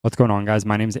What's going on, guys?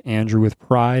 My name is Andrew with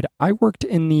Pride. I worked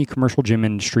in the commercial gym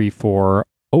industry for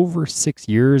over 6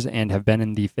 years and have been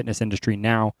in the fitness industry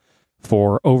now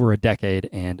for over a decade.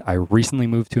 And I recently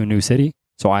moved to a new city,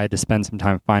 so I had to spend some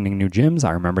time finding new gyms. I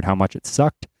remembered how much it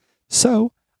sucked.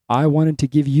 So I wanted to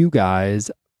give you guys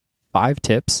 5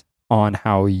 tips on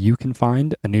how you can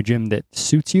find a new gym that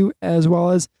suits you, as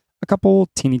well as a couple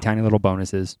teeny tiny little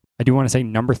bonuses. I do want to say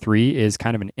number 3 is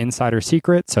kind of an insider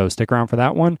secret, so stick around for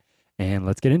that one. And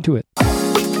let's get into it.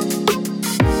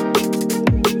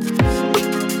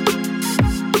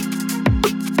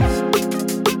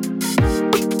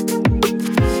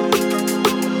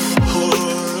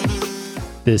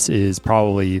 This is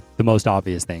probably the most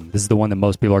obvious thing. This is the one that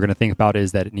most people are going to think about,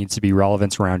 is that it needs to be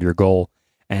relevance around your goal.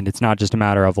 And it's not just a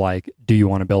matter of like, do you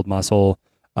want to build muscle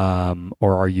or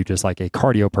are you just like a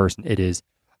cardio person? It is,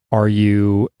 are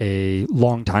you a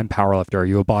long-time powerlifter? Are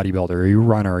you a bodybuilder? Are you a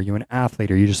runner? Are you an athlete?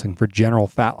 Are you just looking for general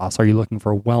fat loss? Are you looking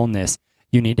for wellness?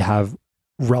 You need to have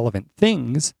relevant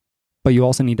things, but you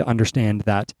also need to understand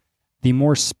that the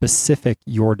more specific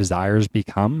your desires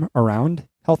become around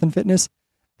health and fitness,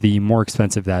 the more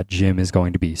expensive that gym is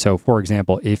going to be. So, for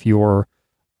example, if you're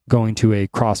going to a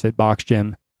CrossFit box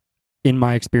gym, in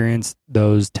my experience,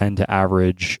 those tend to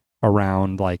average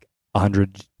around like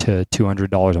 $100 to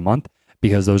 $200 a month,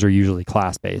 because those are usually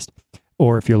class-based.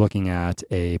 Or if you're looking at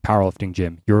a powerlifting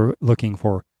gym, you're looking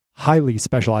for highly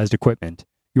specialized equipment,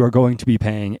 you are going to be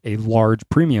paying a large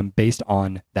premium based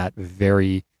on that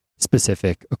very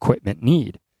specific equipment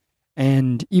need.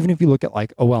 And even if you look at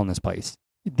like a wellness place,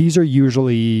 these are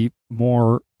usually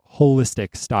more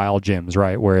holistic style gyms,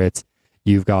 right? Where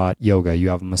you've got yoga, you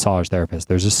have a massage therapist,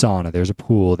 there's a sauna, there's a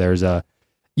pool, there's a,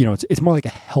 it's more like a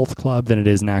health club than it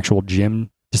is an actual gym,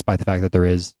 despite the fact that there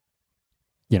is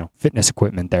fitness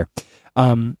equipment there.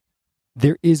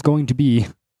 There is going to be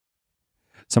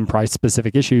some price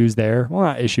specific issues there. Well,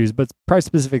 not issues, but price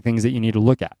specific things that you need to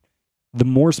look at. The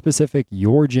more specific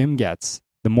your gym gets,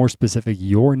 the more specific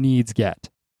your needs get,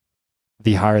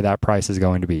 the higher that price is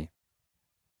going to be.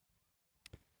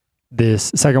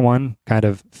 This second one kind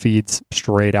of feeds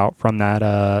straight out from that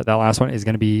last one, is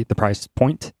going to be the price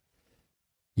point.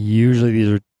 Usually these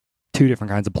are 2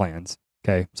 different kinds of plans.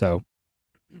 Okay, so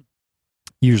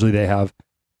usually they have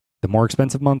the more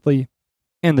expensive monthly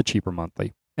and the cheaper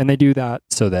monthly. And they do that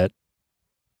so that,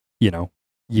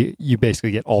 you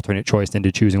basically get alternate choice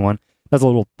into choosing one. That's a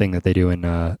little thing that they do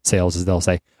in sales, is they'll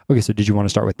say, okay, so did you want to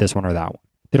start with this one or that one?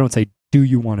 They don't say, do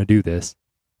you want to do this?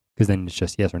 Because then it's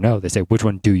just yes or no. They say, which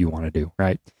one do you want to do,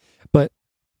 right? But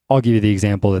I'll give you the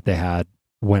example that they had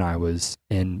when I was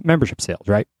in membership sales,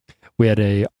 right? We had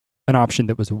an option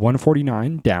that was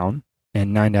 $149 down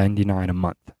and $9.99 a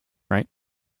month.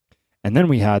 And then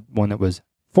we had one that was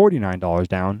 $49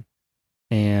 down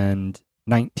and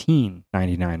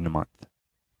 $19.99 a month.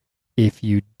 If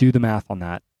you do the math on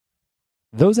that,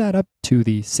 those add up to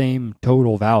the same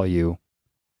total value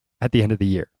at the end of the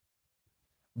year.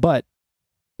 But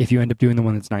if you end up doing the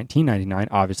one that's $19.99,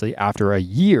 obviously after a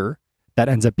year, that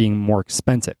ends up being more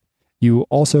expensive. You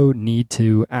also need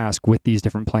to ask, with these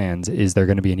different plans, is there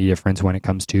going to be any difference when it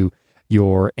comes to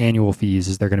your annual fees?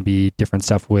 Is there going to be different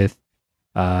stuff with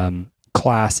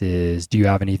classes? Do you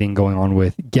have anything going on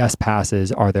with guest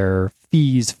passes? Are there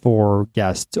fees for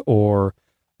guests, or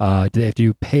do they have to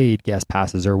do paid guest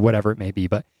passes, or whatever it may be?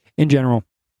 But in general,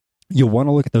 you'll want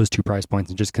to look at those 2 price points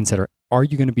and just consider, are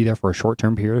you going to be there for a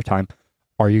short-term period of time?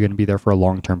 Are you going to be there for a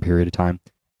long-term period of time?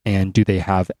 And do they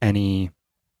have any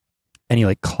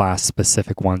like class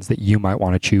specific ones that you might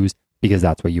want to choose because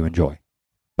that's what you enjoy?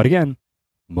 But again,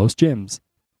 most gyms,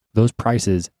 those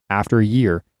prices after a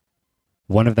year,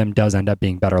 one of them does end up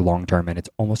being better long-term, and it's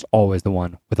almost always the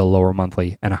one with a lower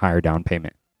monthly and a higher down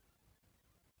payment.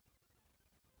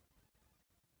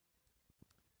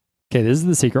 Okay, this is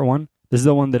the secret one. This is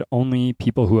the one that only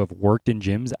people who have worked in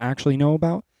gyms actually know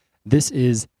about. This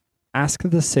is, ask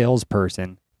the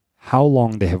salesperson how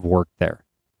long they have worked there.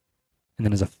 And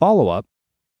then as a follow-up,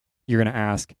 you're going to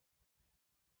ask,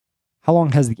 how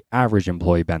long has the average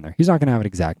employee been there? He's not going to have an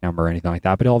exact number or anything like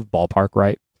that, but he'll have a ballpark,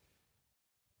 right?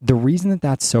 The reason that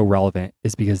that's so relevant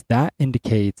is because that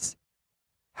indicates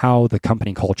how the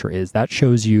company culture is. That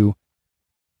shows you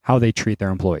how they treat their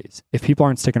employees. If people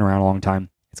aren't sticking around a long time,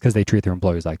 it's because they treat their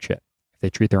employees like shit. If they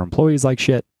treat their employees like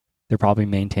shit, they're probably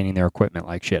maintaining their equipment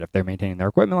like shit. If they're maintaining their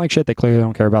equipment like shit, they clearly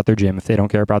don't care about their gym. If they don't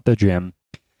care about the gym,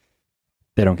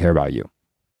 they don't care about you.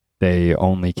 They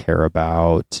only care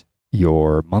about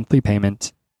your monthly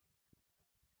payment.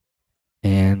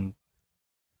 And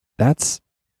that's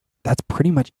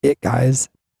pretty much it, guys.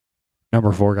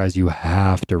 Number 4, guys, you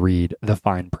have to read the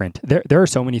fine print. There are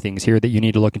so many things here that you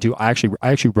need to look into. I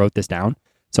actually wrote this down,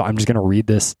 so I'm just going to read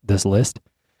this list.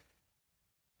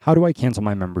 How do I cancel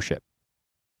my membership?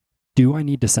 Do I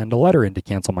need to send a letter in to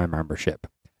cancel my membership?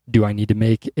 Do I need to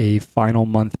make a final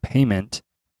month payment?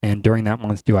 And during that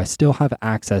month, do I still have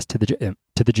access to the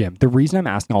gym? The reason I'm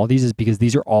asking all these is because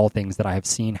these are all things that I have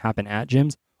seen happen at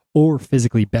gyms or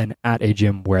physically been at a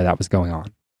gym where that was going on.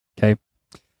 Okay.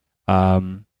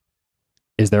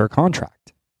 Is there a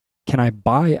contract? Can I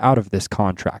buy out of this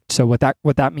contract? So what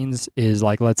that means is,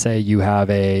 like, let's say you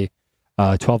have a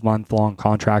 12-month long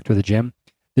contract with a gym.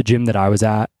 The gym that I was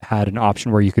at had an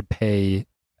option where you could pay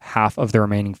half of the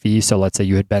remaining fee. So let's say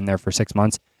you had been there for 6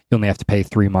 months. You only have to pay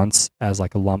 3 months as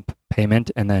like a lump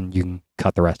payment, and then you can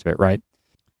cut the rest of it, right?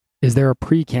 Is there a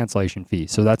pre-cancellation fee?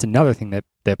 So that's another thing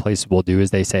that places will do,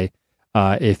 is they say,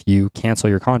 if you cancel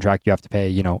your contract, you have to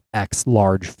pay, X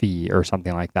large fee or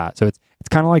something like that. So it's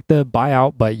kind of like the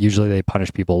buyout, but usually they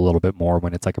punish people a little bit more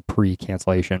when it's like a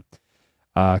pre-cancellation.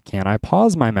 Can I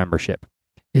pause my membership?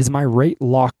 Is my rate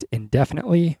locked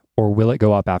indefinitely, or will it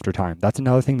go up after time? That's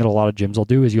another thing that a lot of gyms will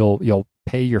do, is you'll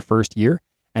pay your first year,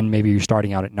 and maybe you're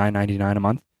starting out at $9.99 a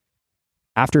month.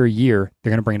 After a year,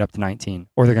 they're going to bring it up to 19,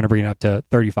 or they're going to bring it up to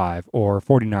 35 or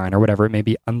 49 or whatever it may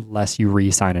be, unless you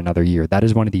re-sign another year. That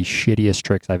is one of the shittiest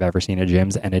tricks I've ever seen at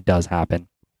gyms, and it does happen.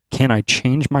 Can I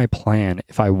change my plan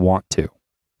if I want to?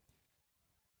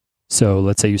 So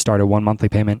let's say you start at one monthly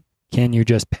payment. Can you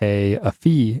just pay a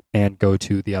fee and go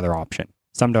to the other option?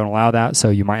 Some don't allow that, so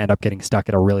you might end up getting stuck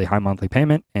at a really high monthly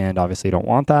payment, and obviously you don't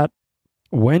want that.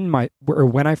 When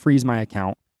I freeze my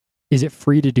account, is it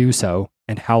free to do so,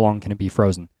 and how long can it be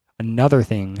frozen? Another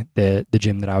thing that the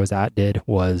gym that I was at did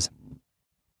was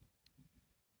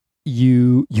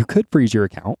you could freeze your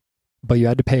account, but you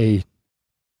had to pay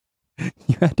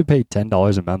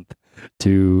 $10 a month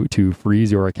to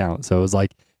freeze your account. So it was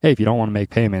like, hey, if you don't want to make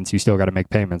payments, you still got to make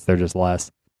payments. They're just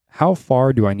less. How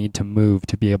far do I need to move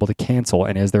to be able to cancel?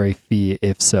 And is there a fee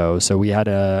if so? So we had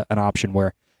an option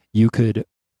where you could,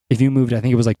 if you moved, I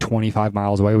think it was like 25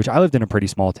 miles away, which I lived in a pretty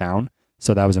small town,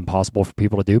 so that was impossible for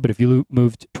people to do. But if you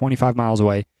moved 25 miles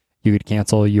away, you could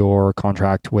cancel your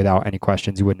contract without any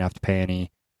questions. You wouldn't have to pay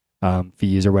any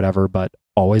fees or whatever, but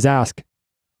always ask,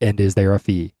 and is there a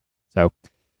fee? So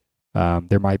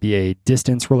there might be a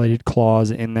distance related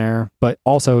clause in there, but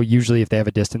also usually if they have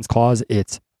a distance clause,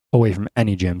 it's away from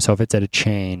any gym. So if it's at a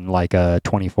chain like a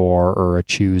 24 or a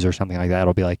Choose or something like that,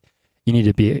 it'll be like, you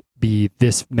need to be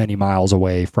this many miles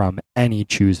away from any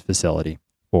Choose facility,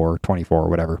 or 24 or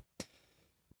whatever.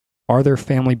 Are there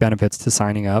family benefits to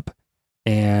signing up?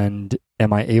 And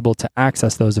am I able to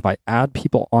access those if I add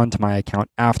people onto my account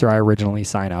after I originally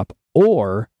sign up?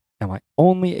 Or am I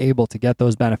only able to get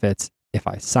those benefits if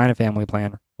I sign a family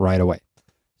plan right away?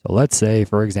 So let's say,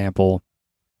 for example,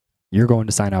 you're going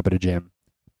to sign up at a gym,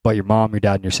 but your mom, your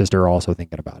dad, and your sister are also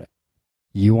thinking about it.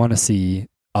 You want to see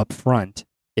up front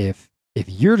if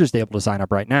you're just able to sign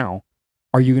up right now,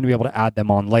 are you going to be able to add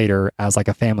them on later as like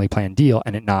a family plan deal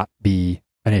and it not be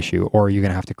an issue? Or are you going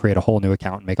to have to create a whole new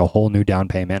account and make a whole new down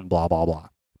payment and blah, blah, blah.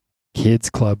 Kids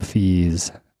club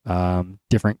fees,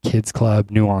 different kids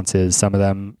club nuances. Some of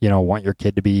them, want your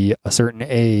kid to be a certain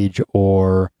age,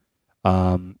 or,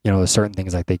 there's certain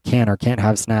things like they can or can't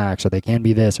have snacks, or they can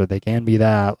be this or they can be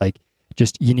that. Like,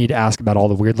 just, you need to ask about all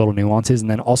the weird little nuances. And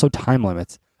then also time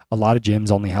limits. A lot of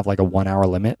gyms only have like a 1 hour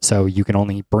limit. So you can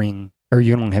only you can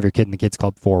only have your kid in the kids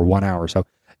club for 1 hour. So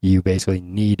you basically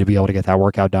need to be able to get that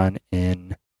workout done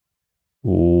in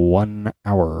 1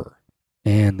 hour.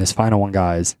 And this final one,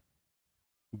 guys,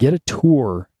 get a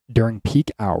tour during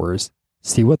peak hours,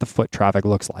 see what the foot traffic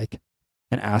looks like,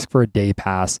 and ask for a day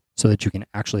pass so that you can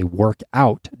actually work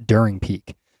out during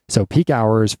peak. So peak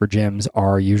hours for gyms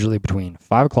are usually between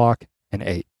 5 o'clock and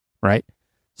 8, right?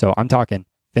 So I'm talking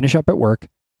finish up at work,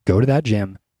 go to that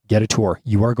gym, get a tour.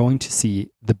 You are going to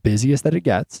see the busiest that it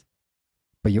gets,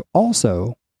 but you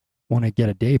also want to get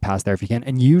a day pass there if you can.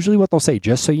 And usually what they'll say,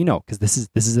 just so you know, because this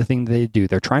is the thing that they do,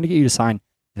 they're trying to get you to sign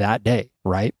that day,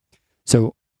 right?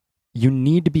 So you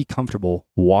need to be comfortable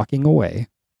walking away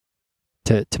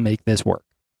to make this work.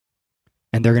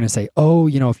 And they're going to say, oh,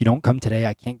 if you don't come today,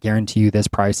 I can't guarantee you this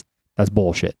price. That's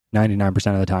bullshit.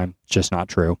 99% of the time, it's just not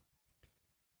true.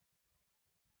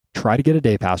 Try to get a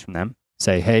day pass from them.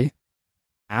 Say, hey,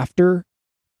 after,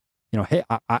 hey,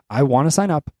 I want to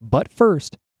sign up, but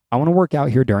first, I want to work out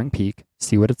here during peak,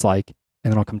 see what it's like,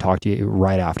 and then I'll come talk to you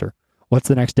right after. What's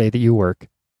the next day that you work?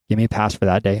 Give me a pass for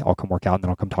that day. I'll come work out, and then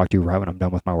I'll come talk to you right when I'm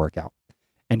done with my workout.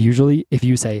 And usually, if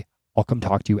you say, I'll come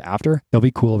talk to you after, they'll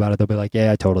be cool about it. They'll be like,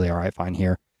 yeah, totally. All right, fine.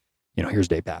 Here's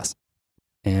day pass.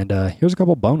 And here's a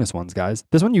couple bonus ones, guys.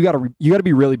 This one you gotta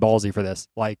be really ballsy for this.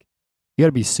 Like, you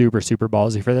gotta be super, super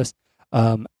ballsy for this.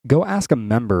 Go ask a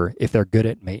member if they're good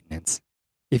at maintenance.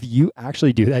 If you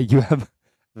actually do that, you have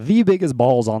the biggest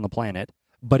balls on the planet,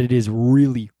 but it is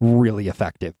really, really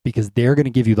effective because they're going to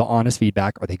give you the honest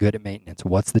feedback. Are they good at maintenance?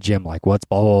 What's the gym like? What's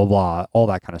blah, blah, blah, all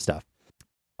that kind of stuff.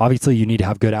 Obviously, you need to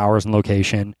have good hours and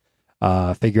location.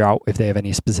 Figure out if they have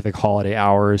any specific holiday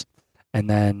hours. And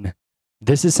then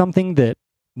this is something that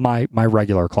my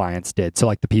regular clients did. So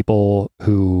like the people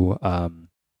who,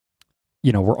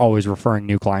 were always referring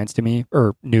new clients to me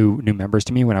or new members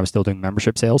to me when I was still doing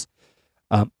membership sales.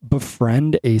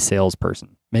 Befriend a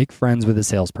salesperson. Make friends with a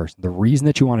salesperson. The reason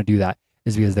that you want to do that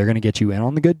is because they're going to get you in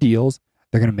on the good deals.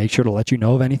 They're going to make sure to let you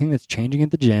know of anything that's changing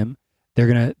at the gym. They're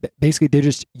going to basically,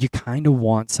 you kind of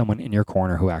want someone in your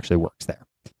corner who actually works there.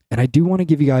 And I do want to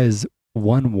give you guys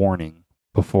one warning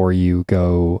before you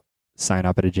go sign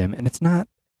up at a gym. And it's not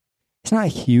a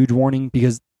huge warning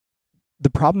because the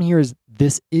problem here is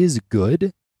this is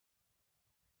good.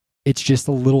 It's just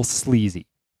a little sleazy.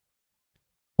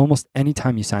 Almost any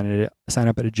time you sign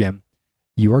up at a gym,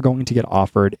 you are going to get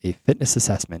offered a fitness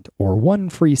assessment or one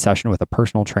free session with a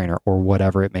personal trainer or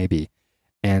whatever it may be.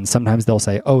 And sometimes they'll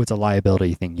say, oh, it's a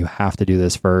liability thing. You have to do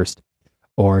this first.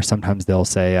 Or sometimes they'll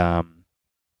say,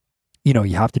 you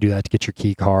have to do that to get your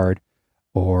key card.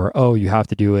 Or, oh, you have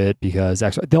to do it because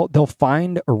actually they'll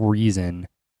find a reason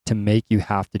to make you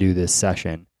have to do this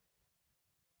session.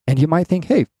 And you might think,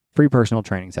 hey, free personal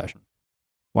training session.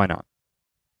 Why not?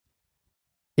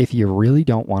 If you really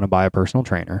don't want to buy a personal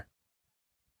trainer,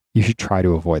 you should try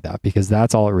to avoid that because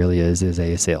that's all it really is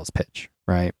a sales pitch,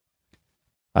 right?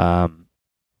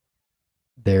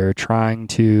 They're trying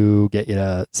to get you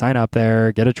to sign up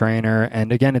there, get a trainer.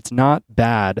 And again, it's not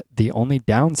bad. The only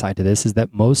downside to this is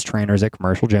that most trainers at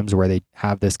commercial gyms where they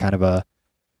have this kind of a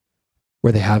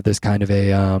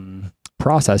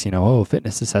process,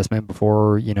 fitness assessment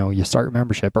before, you start your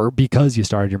membership or because you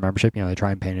started your membership, they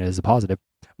try and paint it as a positive.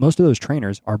 Most of those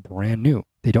trainers are brand new.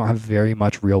 They don't have very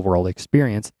much real world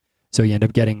experience. So you end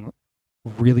up getting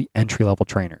really entry level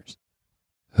trainers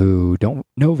who don't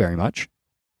know very much.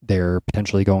 They're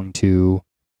potentially going to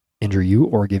injure you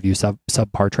or give you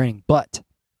subpar training. But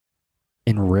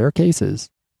in rare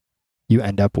cases, you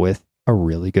end up with a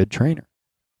really good trainer.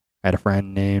 I had a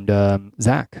friend named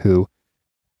Zach who,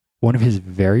 one of his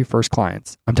very first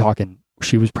clients, I'm talking,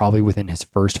 she was probably within his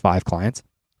first 5 clients,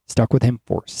 stuck with him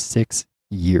for 6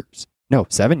 years. No,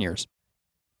 7 years.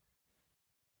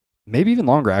 Maybe even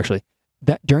longer, actually.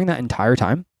 That during that entire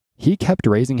time, he kept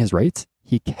raising his rates.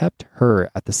 He kept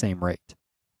her at the same rate.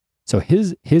 So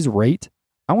his rate,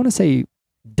 I want to say,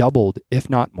 doubled, if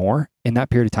not more, in that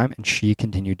period of time, and she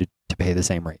continued to pay the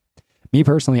same rate. Me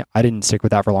personally, I didn't stick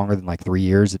with that for longer than like 3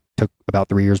 years. It took about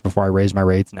 3 years before I raised my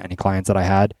rates, and any clients that I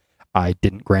had, I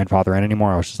didn't grandfather in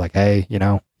anymore. I was just like, hey,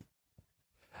 I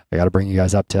got to bring you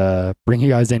guys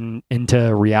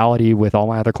into reality with all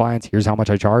my other clients. Here's how much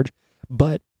I charge.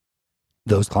 But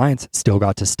those clients still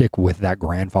got to stick with that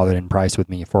grandfathered in price with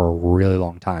me for a really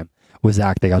long time. With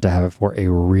Zach, they got to have it for a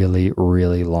really,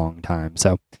 really long time.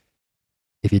 So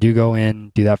if you do go in,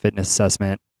 do that fitness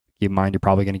assessment, keep in mind you're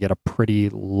probably going to get a pretty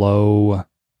low,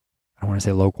 I don't want to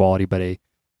say low quality, but a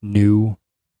new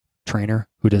trainer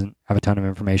who doesn't have a ton of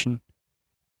information.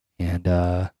 And,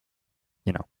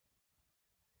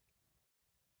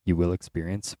 you will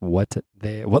experience what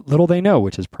little they know,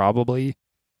 which is probably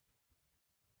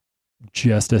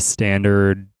just a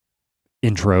standard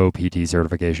intro PT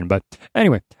certification. But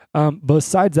anyway,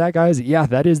 besides that, guys,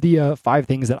 that is the 5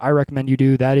 things that I recommend you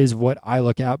do. That is what I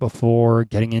look at before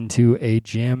getting into a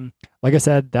gym. Like I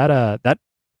said, that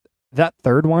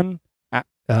third one,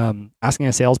 asking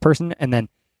a salesperson and then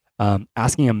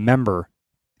asking a member,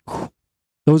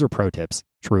 those are pro tips,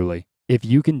 truly. If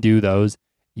you can do those,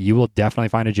 you will definitely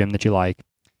find a gym that you like.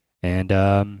 And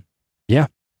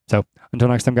so until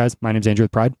next time, guys, my name's Andrew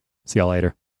with Pride. See y'all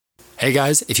later. Hey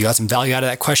guys, if you got some value out of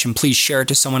that question, please share it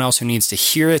to someone else who needs to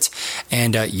hear it.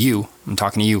 And I'm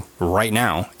talking to you right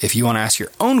now. If you want to ask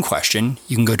your own question,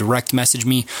 you can go direct message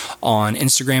me on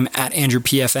Instagram at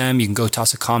AndrewPFM. You can go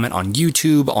toss a comment on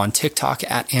YouTube, on TikTok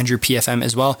at AndrewPFM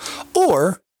as well,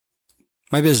 or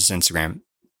my business Instagram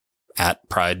at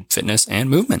Pride Fitness and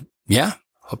Movement. Yeah,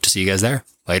 hope to see you guys there.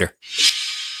 Later.